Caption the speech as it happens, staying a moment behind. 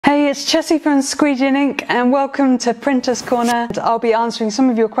it's Jessie from Squeegee Ink and welcome to Printer's Corner. I'll be answering some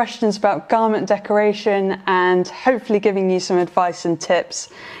of your questions about garment decoration and hopefully giving you some advice and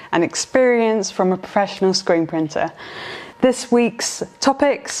tips and experience from a professional screen printer. This week's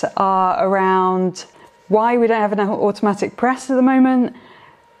topics are around why we don't have an automatic press at the moment,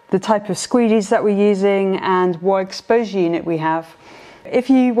 the type of squeegees that we're using and what exposure unit we have.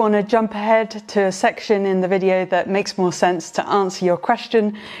 If you want to jump ahead to a section in the video that makes more sense to answer your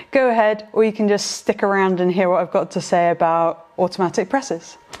question, go ahead, or you can just stick around and hear what I've got to say about automatic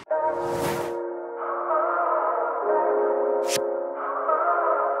presses.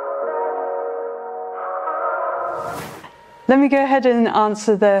 Let me go ahead and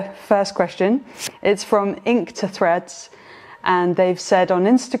answer the first question. It's from Ink to Threads, and they've said on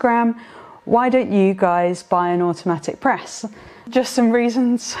Instagram, why don't you guys buy an automatic press? Just some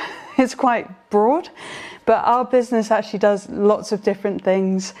reasons. It's quite broad, but our business actually does lots of different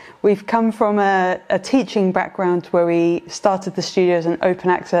things. We've come from a teaching background where we started the studio as an open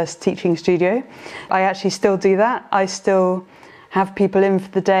access teaching studio. I actually still do that. I still have people in for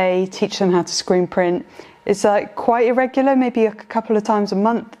the day, teach them how to screen print. It's like quite irregular, maybe a couple of times a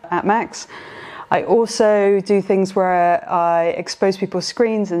month at max. I also do things where I expose people's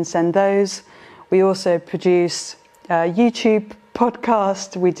screens and send those. We also produce YouTube,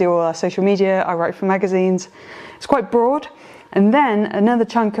 podcast, we do all our social media, I write for magazines. It's quite broad. And then another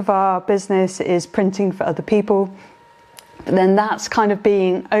chunk of our business is printing for other people. But then that's kind of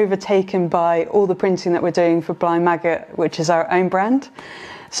being overtaken by all the printing that we're doing for Blind Maggot, which is our own brand.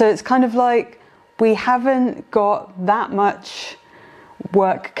 So it's kind of like we haven't got that much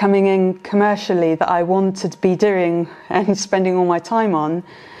work coming in commercially that I wanted to be doing and spending all my time on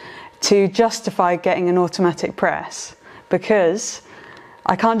to justify getting an automatic press, because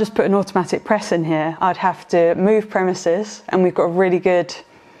I can't just put an automatic press in here. I'd have to move premises, and we've got a really good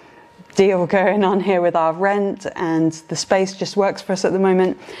deal going on here with our rent, and the space just works for us at the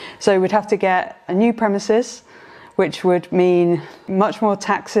moment. So we'd have to get a new premises, which would mean much more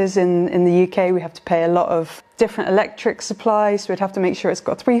taxes in the UK. We have to pay a lot of different electric supplies. We'd have to make sure it's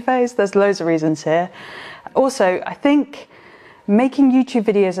got three-phase. There's loads of reasons here. Also, I think making YouTube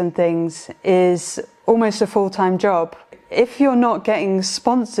videos and things is almost a full-time job. If you're not getting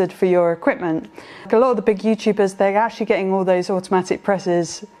sponsored for your equipment, like a lot of the big YouTubers, they're actually getting all those automatic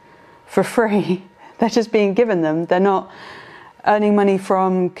presses for free. They're just being given them. They're not earning money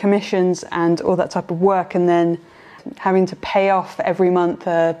from commissions and all that type of work and then having to pay off every month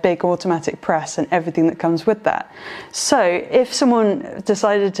a big automatic press and everything that comes with that. So if someone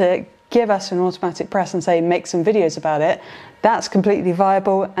decided to give us an automatic press and say make some videos about it, that's completely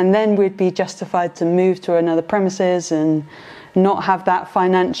viable, and then we'd be justified to move to another premises and not have that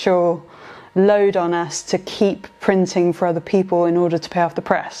financial load on us to keep printing for other people in order to pay off the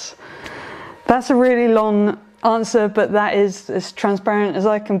press. That's a really long answer, but that is as transparent as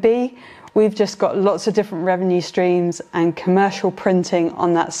I can be. We've just got lots of different revenue streams, and commercial printing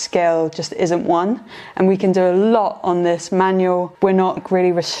on that scale just isn't one. And we can do a lot on this manual. We're not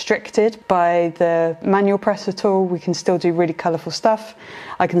really restricted by the manual press at all. We can still do really colourful stuff.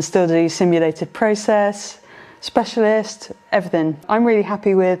 I can still do simulated process, specialist, everything. I'm really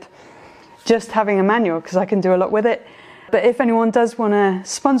happy with just having a manual because I can do a lot with it. But if anyone does want to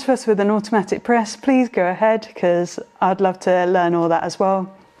sponsor us with an automatic press, please go ahead, because I'd love to learn all that as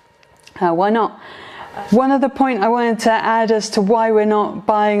well. Why not? One other point I wanted to add as to why we're not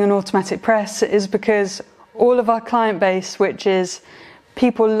buying an automatic press is because all of our client base, which is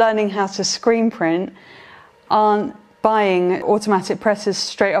people learning how to screen print, aren't buying automatic presses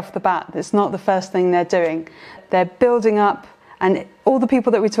straight off the bat. It's not the first thing they're doing. They're building up, and all the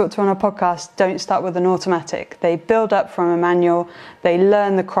people that we talk to on our podcast don't start with an automatic. They build up from a manual, they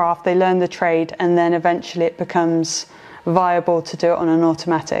learn the craft, they learn the trade, and then eventually it becomes viable to do it on an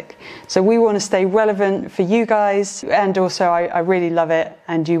automatic. So we want to stay relevant for you guys, and also I really love it,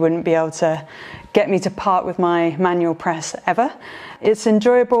 and you wouldn't be able to get me to part with my manual press ever. It's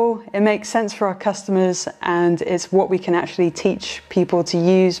enjoyable, it makes sense for our customers, and it's what we can actually teach people to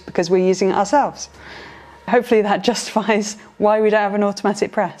use because we're using it ourselves. Hopefully that justifies why we don't have an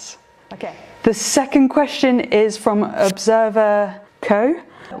automatic press. Okay. The second question is from Observer Co.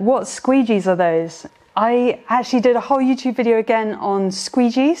 What squeegees are those? I actually did a whole YouTube video again on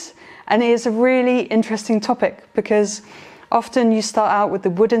squeegees, and it is a really interesting topic because often you start out with the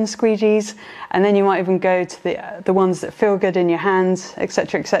wooden squeegees and then you might even go to the ones that feel good in your hands,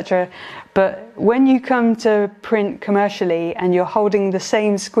 etc., etc. But when you come to print commercially and you're holding the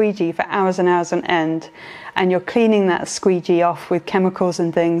same squeegee for hours and hours on end, and you're cleaning that squeegee off with chemicals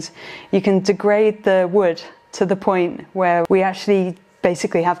and things, you can degrade the wood to the point where we actually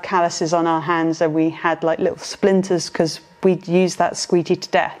basically have calluses on our hands, and we had like little splinters because we'd used that squeegee to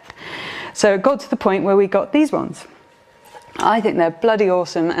death. So it got to the point where we got these ones. I think they're bloody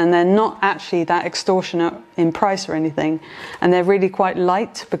awesome, and they're not actually that extortionate in price or anything, and they're really quite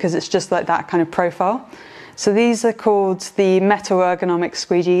light because it's just like that kind of profile. So these are called the metal ergonomic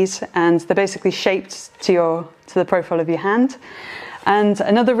squeegees, and they're basically shaped to the profile of your hand. And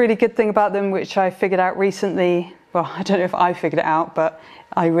another really good thing about them, which I figured out recently, well, I don't know if I figured it out, but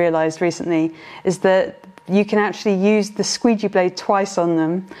I realized recently, is that you can actually use the squeegee blade twice on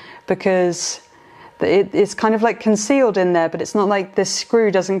them, because it's kind of like concealed in there, but it's not like this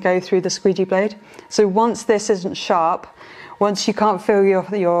screw doesn't go through the squeegee blade. So once this isn't sharp, once you can't feel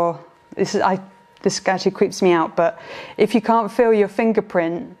this actually creeps me out, but if you can't feel your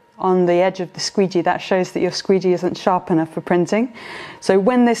fingerprint on the edge of the squeegee, that shows that your squeegee isn't sharp enough for printing. So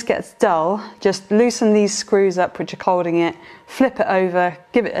when this gets dull, just loosen these screws up which are holding it, flip it over,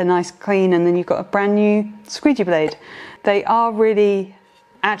 give it a nice clean, and then you've got a brand new squeegee blade. They are really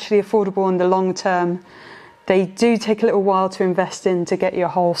actually affordable in the long term. They do take a little while to invest in to get your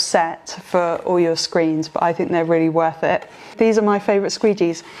whole set for all your screens, but I think they're really worth it. These are my favourite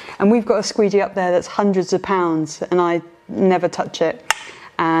squeegees, and we've got a squeegee up there that's hundreds of pounds, and I never touch it.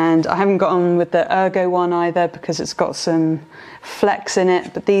 And I haven't got on with the Ergo one either because it's got some flex in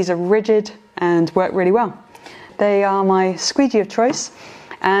it, but these are rigid and work really well. They are my squeegee of choice,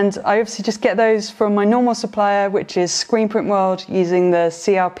 and I obviously just get those from my normal supplier, which is Screen Print World, using the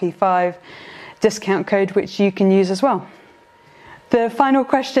CRP5 discount code, which you can use as well. The final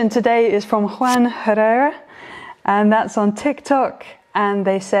question today is from Juan Herrera, and that's on TikTok, and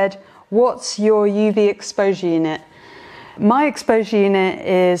they said, what's your UV exposure unit? My exposure unit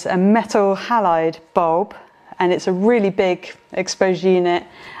is a metal halide bulb, and it's a really big exposure unit,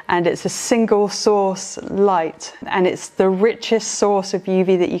 and it's a single source light, and it's the richest source of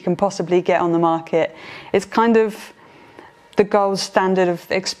UV that you can possibly get on the market. It's kind of the gold standard of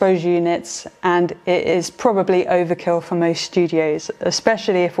exposure units, and it is probably overkill for most studios,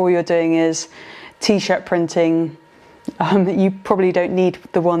 especially if all you're doing is t-shirt printing. You probably don't need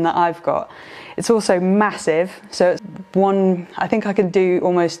the one that I've got. It's also massive, so it's I think I can do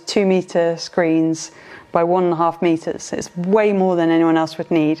almost 2 meter screens by 1.5 meters. It's way more than anyone else would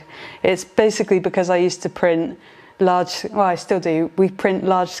need. It's basically because I used to print I still do. We print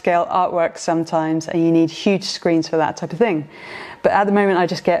large scale artwork sometimes, and you need huge screens for that type of thing. But at the moment I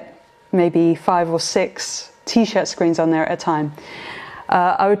just get maybe 5 or 6 t-shirt screens on there at a time.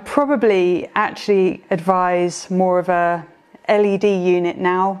 I would probably actually advise more of a LED unit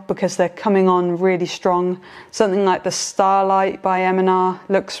now, because they're coming on really strong. Something like the Starlight by M&R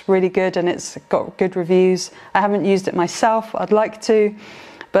looks really good, and it's got good reviews. I haven't used it myself, I'd like to,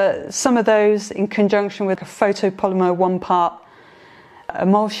 but some of those in conjunction with a photopolymer 1-part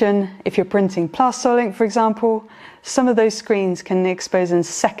emulsion, if you're printing Plastolink for example, some of those screens can expose in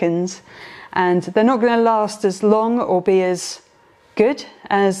seconds, and they're not going to last as long or be as good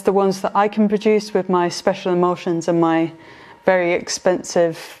as the ones that I can produce with my special emulsions and my very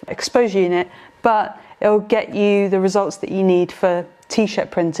expensive exposure unit, but it'll get you the results that you need for t-shirt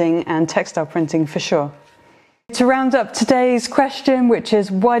printing and textile printing for sure. To round up today's question, which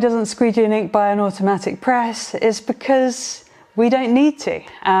is why doesn't Squeegee Ink buy an automatic press, is because we don't need to.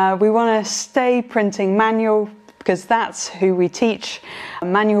 We want to stay printing manual, because that's who we teach,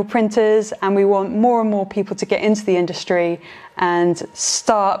 manual printers, and we want more and more people to get into the industry and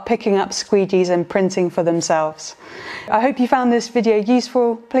start picking up squeegees and printing for themselves. I hope you found this video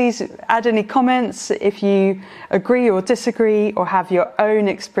useful. Please add any comments if you agree or disagree, or have your own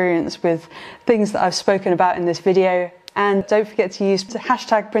experience with things that I've spoken about in this video. And don't forget to use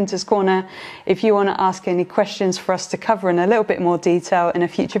 #PrintersCorner if you want to ask any questions for us to cover in a little bit more detail in a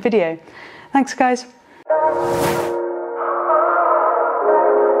future video. Thanks guys.